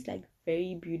it is like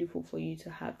very beautiful for you to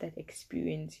have that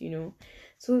experience,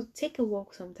 So take a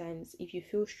walk sometimes. If you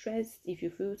feel stressed, if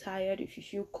you feel tired, if you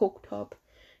feel coked up,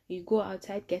 you go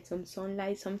outside, get some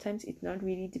sunlight. Sometimes it's not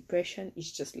really depression,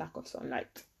 it's just lack of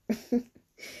sunlight.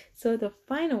 So the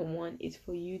final one is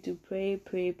for you to pray.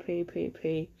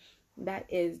 That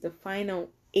is the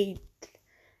final 8th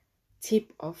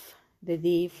tip of the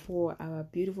day for our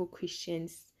beautiful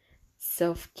Christians.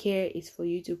 Self-care is for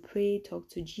you to pray, talk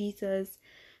to Jesus,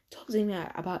 talk to him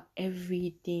about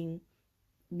everything.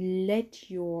 Let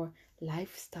your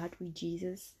life start with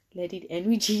Jesus. Let it end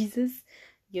with Jesus.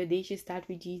 Your day should start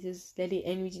with Jesus. Let it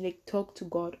end with, like, talk to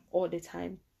God all the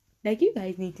time. Like, you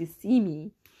guys need to see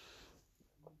me.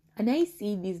 And I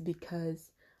see this because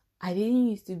I didn't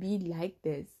used to be like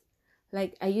this.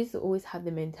 Like, I used to always have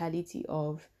the mentality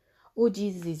of, oh,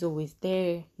 Jesus is always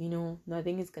there,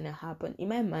 nothing is gonna happen. In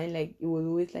my mind, like, it was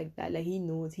always like that. Like, he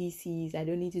knows, he sees, I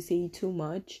don't need to say too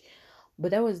much.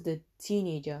 But that was the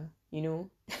teenager,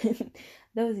 that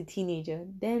was a teenager.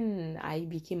 Then I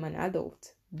became an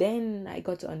adult. Then I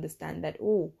got to understand that,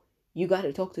 oh, you got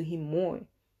to talk to him more.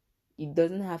 It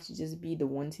doesn't have to just be the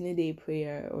once in a day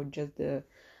prayer or just the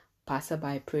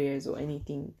passerby prayers or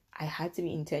anything. I had to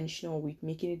be intentional with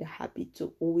making it a habit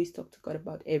to always talk to God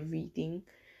about everything,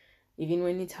 even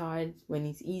when it's hard, when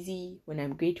it's easy, when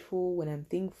I'm grateful, when I'm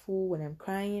thankful, when I'm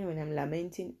crying, when I'm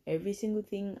lamenting. Every single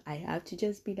thing I have to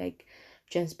just be like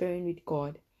transparent with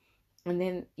God. And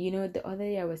then the other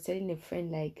day I was telling a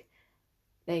friend like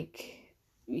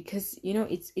because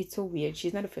it's so weird.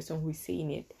 She's not the first one who's saying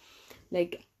it.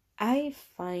 Like, I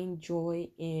find joy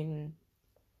in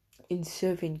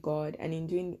serving God and in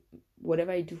doing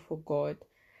whatever I do for God.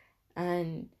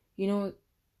 And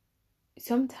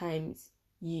sometimes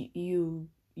you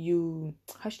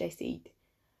how should I say it?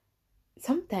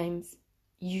 Sometimes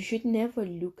you should never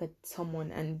look at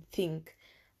someone and think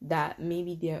that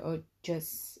maybe they're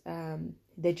just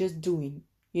doing,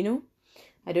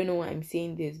 I don't know why I'm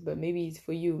saying this, but maybe it's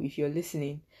for you if you're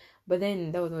listening. But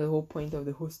then that was not the whole point of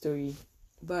the whole story.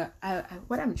 But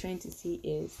what I'm trying to say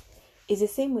is, it's the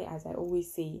same way as I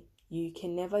always say, you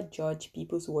can never judge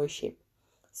people's worship.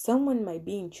 Someone might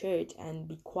be in church and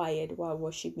be quiet while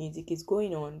worship music is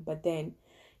going on, but then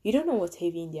you don't know what's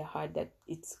heavy in their heart that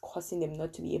it's causing them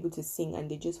not to be able to sing,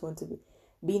 and they just want to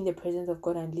be in the presence of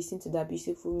God and listen to that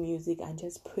beautiful music and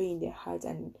just pray in their heart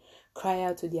and cry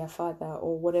out to their Father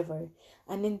or whatever.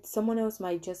 And then someone else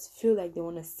might just feel like they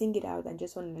want to sing it out and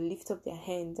just want to lift up their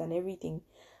hands and everything.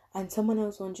 And someone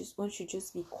else wants you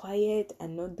just be quiet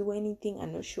and not do anything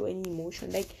and not show any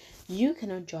emotion. Like, you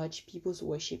cannot judge people's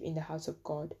worship in the house of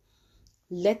God.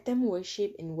 Let them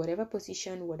worship in whatever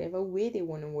position, whatever way they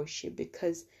want to worship,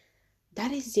 because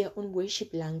that is their own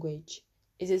worship language.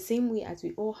 It's the same way as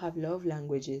we all have love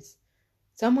languages.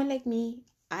 Someone like me,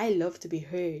 I love to be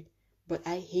heard, but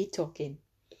I hate talking.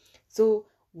 So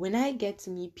when I get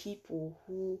to meet people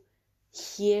who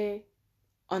hear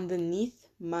underneath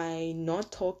my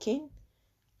not talking,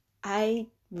 I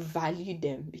value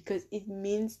them, because it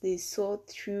means they saw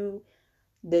through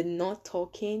the not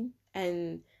talking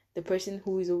and the person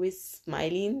who is always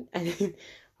smiling and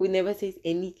who never says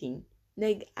anything.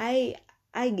 Like, I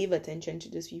give attention to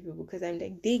those people because I'm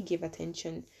like, they give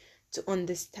attention to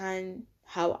understand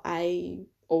how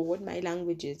or what my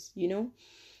language is,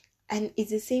 And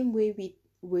it's the same way with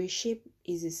worship,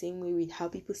 is the same way with how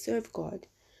people serve God.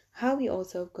 How we all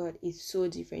serve God is so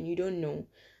different. You don't know.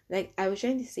 Like, I was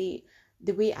trying to say,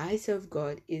 the way I serve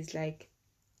God is like,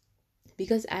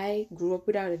 because I grew up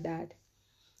without a dad.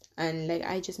 And like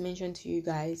I just mentioned to you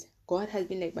guys, God has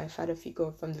been like my father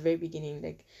figure from the very beginning.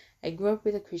 Like, I grew up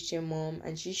with a Christian mom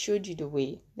and she showed you the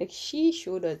way. Like, she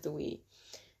showed us the way.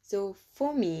 So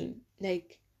for me,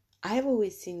 like, I've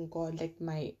always seen God like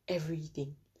my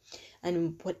everything.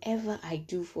 And whatever I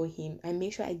do for him, I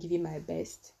make sure I give him my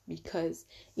best, because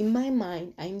in my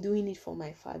mind, I'm doing it for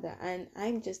my Father. And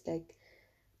I'm just like,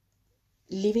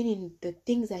 living in the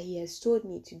things that he has told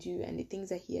me to do and the things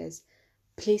that he has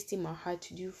placed in my heart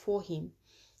to do for him.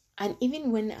 And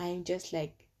even when I'm just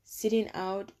like sitting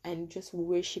out and just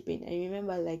worshiping, I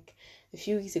remember like a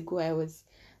few weeks ago I was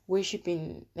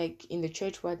worshiping like in the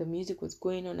church while the music was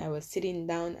going on. I was sitting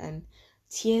down and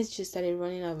tears just started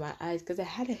running out of my eyes because I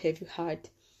had a heavy heart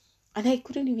and I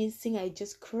couldn't even sing. I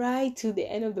just cried to the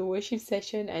end of the worship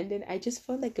session, and then I just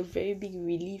felt like a very big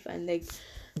relief and like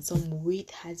some weight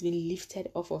has been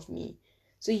lifted off of me.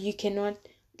 So you cannot,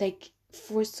 like,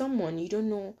 for someone, you don't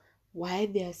know why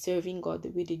they are serving God the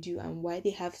way they do and why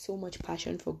they have so much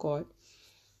passion for God.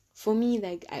 For me,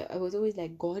 like, I was always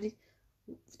like, God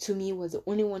to me was the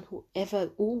only one who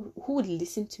would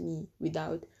listen to me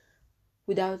without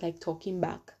like talking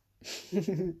back.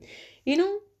 you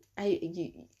know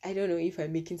I don't know if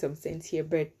I'm making some sense here,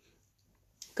 but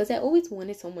because I always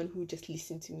wanted someone who just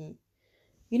listened to me,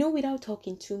 without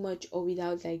talking too much or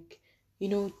without like,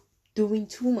 doing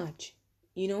too much,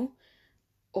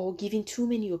 or giving too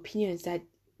many opinions that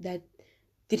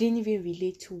didn't even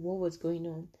relate to what was going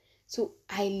on. So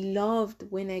I loved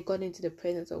when I got into the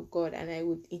presence of God and I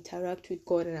would interact with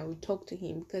God and I would talk to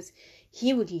him because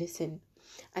he would listen.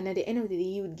 And at the end of the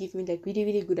day, he would give me like really,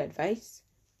 really good advice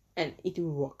and it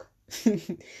will work.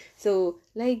 So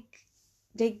like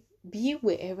be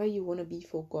wherever you want to be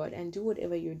for God and do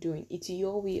whatever you're doing. It's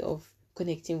your way of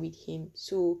connecting with him.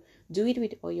 So do it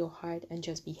with all your heart and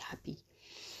just be happy.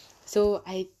 So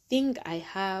I think I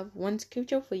have one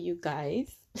scripture for you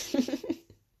guys.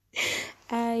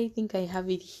 I think I have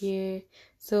it here.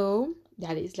 So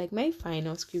that is like my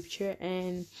final scripture,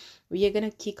 and we are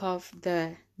gonna kick off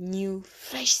the new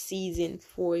fresh season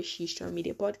for She Strong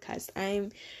Media Podcast.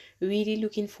 I'm really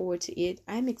looking forward to it.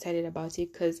 I'm excited about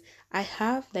it because I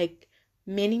have like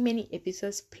many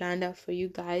episodes planned out for you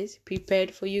guys,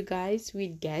 prepared for you guys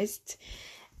with guests,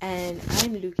 and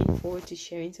I'm looking forward to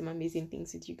sharing some amazing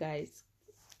things with you guys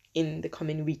in the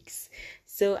coming weeks.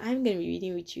 So I'm gonna be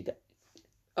reading with you guys.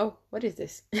 Oh, what is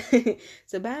this?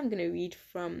 But I'm gonna read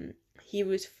from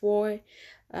Hebrews 4,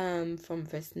 from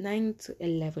verse 9 to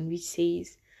 11, which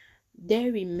says,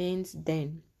 "There remains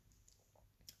then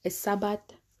a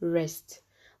Sabbath rest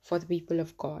for the people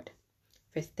of God."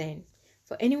 Verse 10,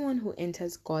 "For anyone who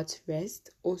enters God's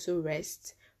rest also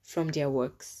rests from their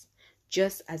works,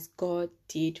 just as God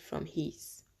did from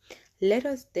his. Let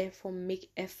us therefore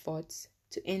make efforts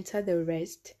to enter the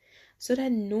rest, so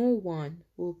that no one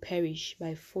will perish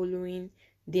by following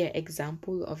their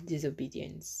example of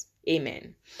disobedience."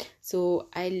 Amen. So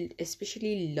I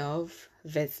especially love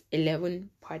verse 11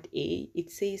 part A.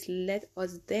 It says, "Let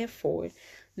us therefore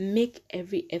make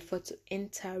every effort to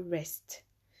enter rest,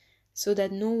 so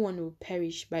that no one will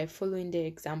perish by following their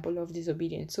example of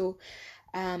disobedience." So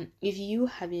if you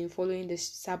have been following the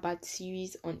Sabbath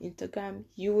series on Instagram,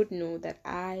 you would know that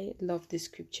I love this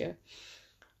scripture.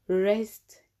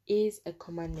 Rest is a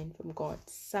commandment from God.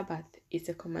 Sabbath is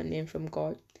a commandment from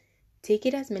God. Take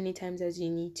it as many times as you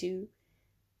need to.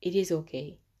 It is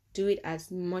okay. Do it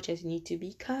as much as you need to,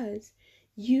 because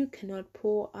you cannot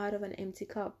pour out of an empty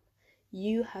cup.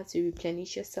 You have to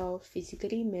replenish yourself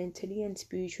physically, mentally, and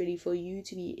spiritually for you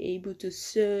to be able to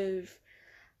serve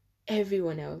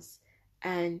everyone else.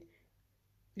 And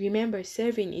remember,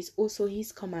 serving is also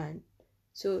his command.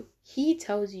 So he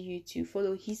tells you to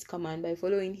follow his command by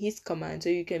following his command so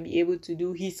you can be able to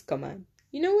do his command.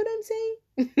 You know what I'm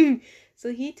saying?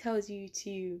 So he tells you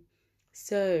to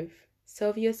serve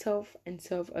yourself and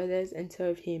serve others and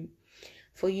serve him.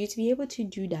 For you to be able to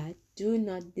do that, do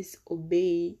not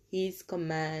disobey his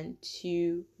command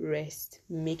to rest.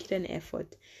 Make it an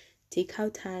effort. Take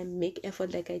out time, make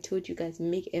effort. Like I told you guys,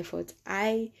 make effort.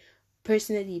 I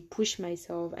personally push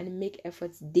myself and make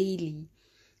efforts daily.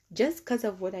 Just because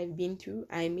of what I've been through,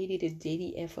 I made it a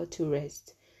daily effort to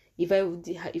rest. If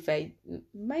I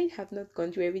might have not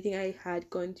gone through everything I had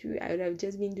gone through, I would have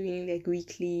just been doing it like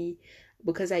weekly,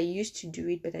 because I used to do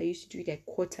it, but I used to do it like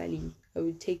quarterly. I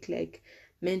would take like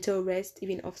mental rest,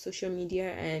 even off social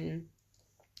media, and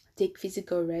take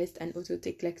physical rest, and also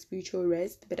take like spiritual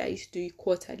rest, but I used to do it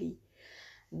quarterly.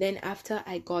 Then after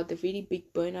I got the really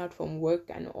big burnout from work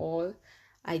and all,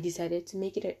 I decided to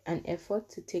make it an effort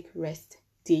to take rest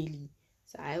daily.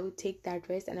 So I would take that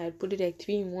rest and I'd put it like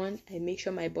 3 in 1. I make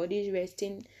sure my body is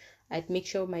resting. I'd make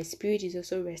sure my spirit is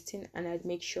also resting, and I'd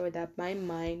make sure that my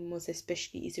mind most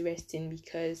especially is resting,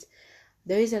 because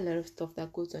there is a lot of stuff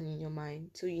that goes on in your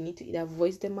mind. So you need to either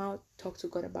voice them out, talk to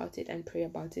God about it, and pray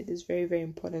about it. It's very, very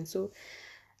important. So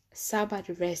Sabbath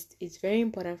rest is very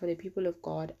important for the people of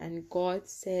God, and God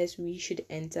says we should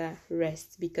enter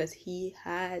rest because he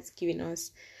has given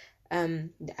us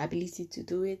the ability to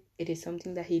do it. It is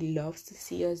something that he loves to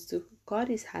see us do. God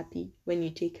is happy when you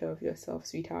take care of yourself,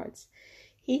 sweethearts.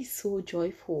 He's so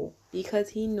joyful because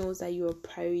he knows that you are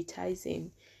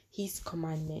prioritizing his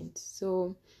commandments.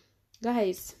 So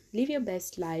guys, live your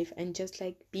best life and just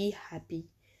like be happy.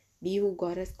 Be who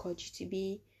God has called you to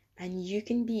be, and you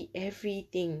can be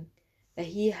everything that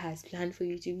he has planned for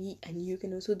you to be, and you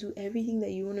can also do everything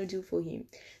that you want to do for him.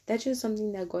 That's just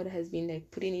something that God has been like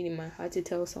putting it in my heart to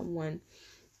tell someone.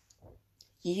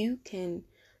 You can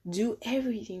do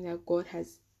everything that God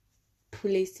has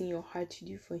placed in your heart to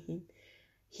do for him.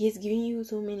 He has given you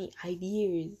so many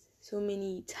ideas, so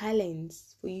many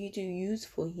talents for you to use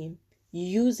for him.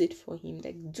 Use it for him.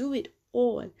 Like, do it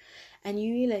all. And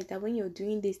you realize that when you're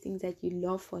doing these things that you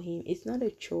love for him, it's not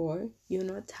a chore. You're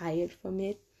not tired from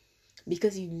it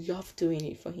because you love doing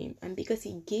it for him. And because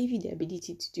he gave you the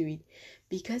ability to do it.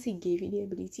 Because he gave you the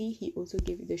ability, he also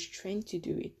gave you the strength to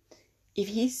do it. If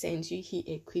he sends you, he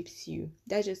equips you.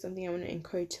 That's just something I want to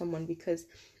encourage someone, because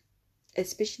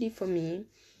especially for me,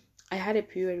 I had a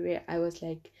period where I was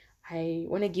like, I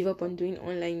want to give up on doing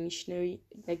online missionary,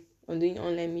 like on doing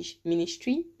online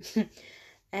ministry.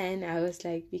 And I was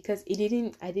like, because I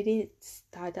didn't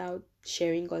start out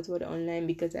sharing God's word online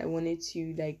because I wanted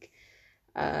to like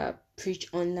preach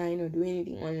online or do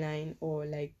anything online, or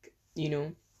like,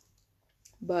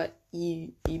 but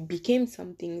it became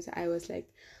something. So I was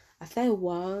like, after a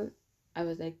while, I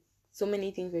was like, so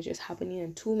many things were just happening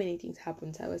and too many things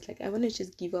happened. So I was like, I want to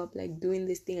just give up, like doing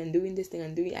this thing and doing this thing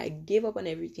and doing. I gave up on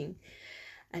everything.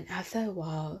 And after a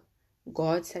while,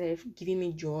 God started giving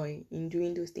me joy in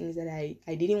doing those things that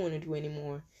I didn't want to do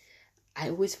anymore. I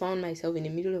always found myself in the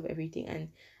middle of everything. And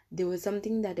there was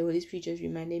something that the Holy Spirit just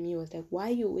reminded me, was like, why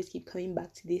you always keep coming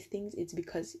back to these things? It's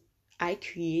because I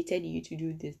created you to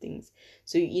do these things.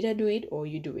 So you either do it or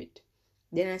you do it.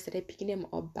 Then I started picking them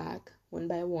up back one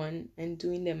by one and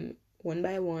doing them one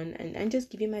by one, and I'm just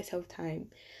giving myself time.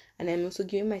 And I'm also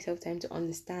giving myself time to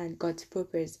understand God's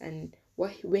purpose and where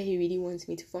he really wants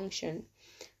me to function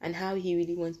and how he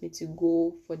really wants me to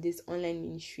go for this online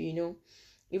ministry.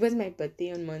 It was my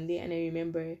birthday on Monday, and I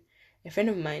remember a friend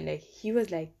of mine, like, he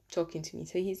was like talking to me.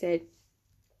 So he said,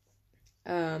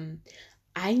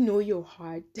 I know your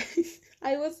heart.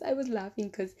 I was laughing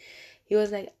because he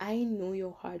was like, I know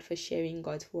your heart for sharing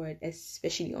God's word,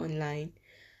 especially online.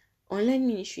 Online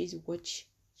ministry is what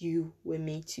you were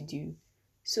made to do.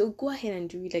 So go ahead and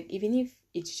do it. Like, even if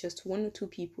it's just one or two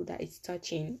people that it's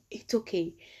touching, it's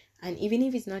okay. And even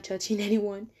if it's not touching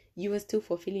anyone, you are still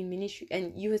fulfilling ministry,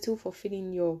 and you are still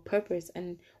fulfilling your purpose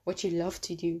and what you love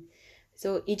to do.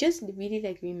 So it just really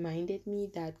like reminded me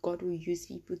that God will use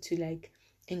people to like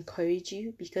encourage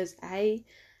you, because I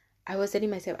was telling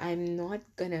myself I'm not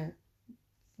gonna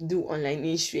do online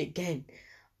ministry again.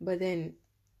 But then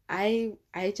I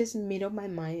just made up my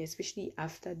mind, especially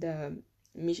after the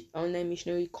online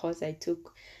missionary course I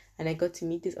took, and I got to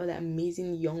meet these other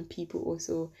amazing young people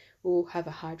also who have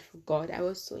a heart for God. I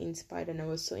was so inspired and I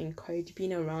was so encouraged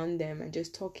being around them and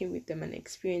just talking with them and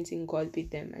experiencing God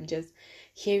with them, and just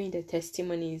hearing the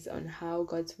testimonies on how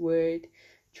God's word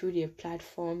through their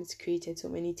platforms created so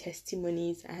many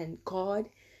testimonies, and God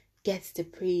gets the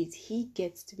praise. He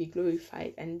gets to be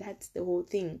glorified, and that's the whole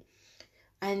thing.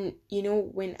 And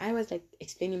when I was like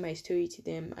explaining my story to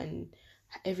them and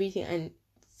everything, and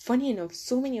funny enough,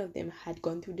 so many of them had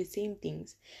gone through the same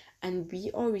things, and we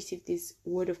all received this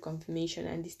word of confirmation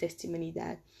and this testimony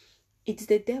that it's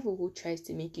the devil who tries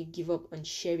to make you give up on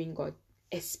sharing God,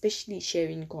 especially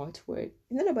sharing God's word.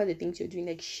 It's not about the things you're doing,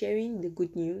 like sharing the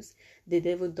good news. The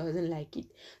devil doesn't like it.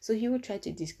 So he will try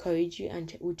to discourage you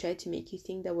and will try to make you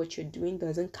think that what you're doing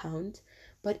doesn't count.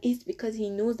 But it's because he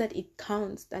knows that it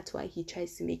counts. That's why he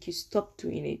tries to make you stop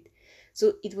doing it.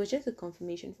 So it was just a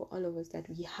confirmation for all of us that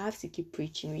we have to keep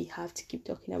preaching. We have to keep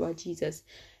talking about Jesus.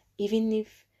 Even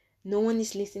if no one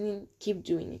is listening, keep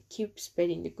doing it. Keep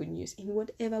spreading the good news in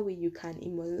whatever way you can.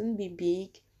 It mustn't be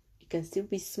big. It can still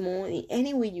be small. In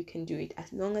any way you can do it.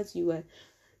 As long as you are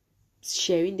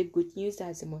sharing the good news,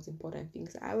 that's the most important thing.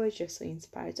 So I was just so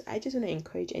inspired. So I just want to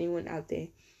encourage anyone out there.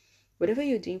 Whatever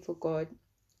you're doing for God,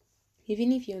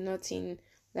 even if you're not seeing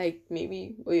like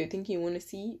maybe what you're thinking you want to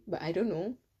see, but I don't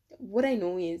know. What I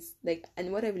know is like,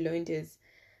 and what I've learned is,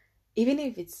 even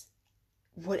if it's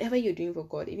whatever you're doing for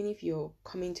God, even if you're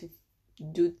coming to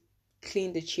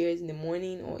clean the chairs in the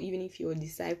morning, or even if you're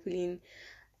discipling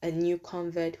a new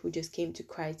convert who just came to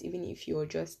Christ, even if you're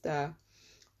just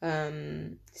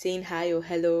saying hi or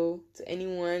hello to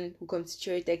anyone who comes to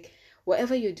church, like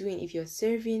whatever you're doing, if you're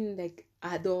serving like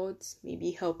adults,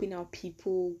 maybe helping out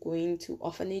people, going to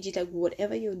orphanages, like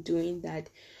whatever you're doing that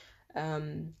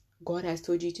God has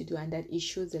told you to do and that it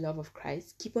shows the love of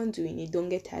Christ, keep on doing it. Don't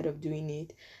get tired of doing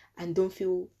it, and don't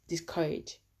feel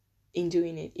discouraged in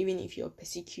doing it, even if you're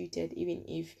persecuted, even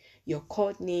if you're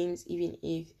called names, even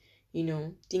if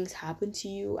things happen to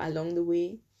you along the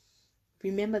way.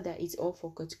 Remember that it's all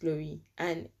for God's glory,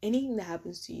 and anything that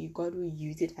happens to you, God will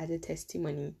use it as a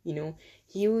testimony.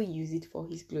 He will use it for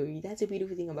his glory. That's a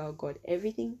beautiful thing about God.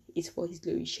 Everything is for his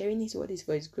glory. Sharing his word is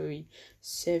for his glory.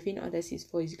 Serving others is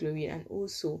for his glory, and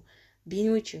also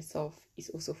being with yourself is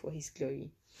also for his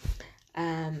glory.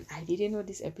 I didn't know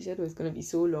this episode was gonna be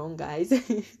so long, guys.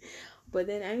 But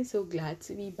then I'm so glad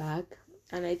to be back,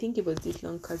 and I think it was this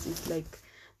long because it's like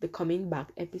the coming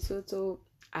back episode. So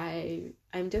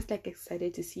I'm just like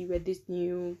excited to see where this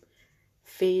new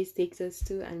phase takes us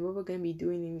to and what we're gonna be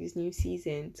doing in this new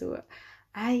season. So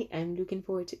I am looking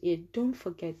forward to it. Don't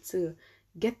forget to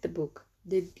get the book.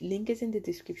 The link is in the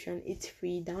description. It's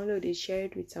free. Download it, share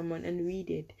it with someone, and read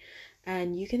it.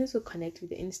 And you can also connect with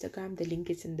the Instagram. The link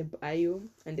is in the bio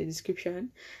and the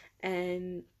description.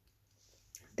 And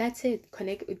that's it.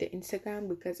 Connect with the Instagram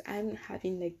because I'm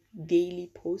having like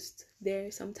daily posts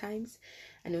there sometimes,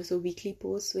 and also weekly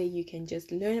posts where you can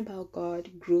just learn about God,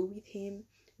 grow with him,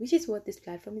 which is what this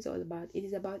platform is all about. It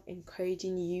is about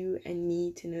encouraging you and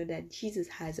me to know that Jesus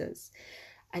has us,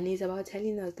 and it's about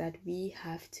telling us that we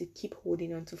have to keep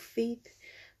holding on to faith.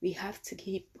 We have to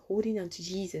keep holding on to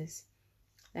Jesus.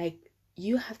 Like,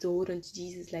 you have to hold on to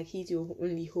Jesus like he's your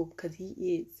only hope, because he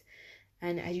is.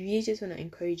 And I really just want to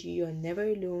encourage you. You are never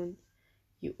alone.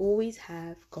 You always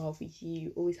have God with you.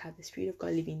 You always have the Spirit of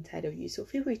God living inside of you. So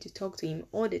feel free to talk to him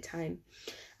all the time.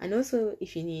 And also,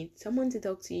 if you need someone to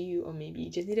talk to you, or maybe you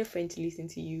just need a friend to listen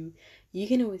to you, you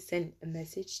can always send a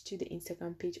message to the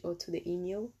Instagram page or to the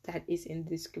email that is in the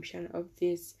description of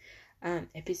this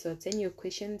episode. Send your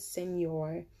questions.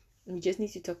 You just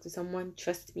need to talk to someone.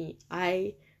 Trust me,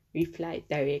 I reply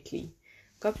directly.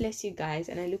 God bless you guys,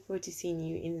 and I look forward to seeing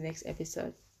you in the next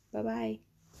episode. Bye bye.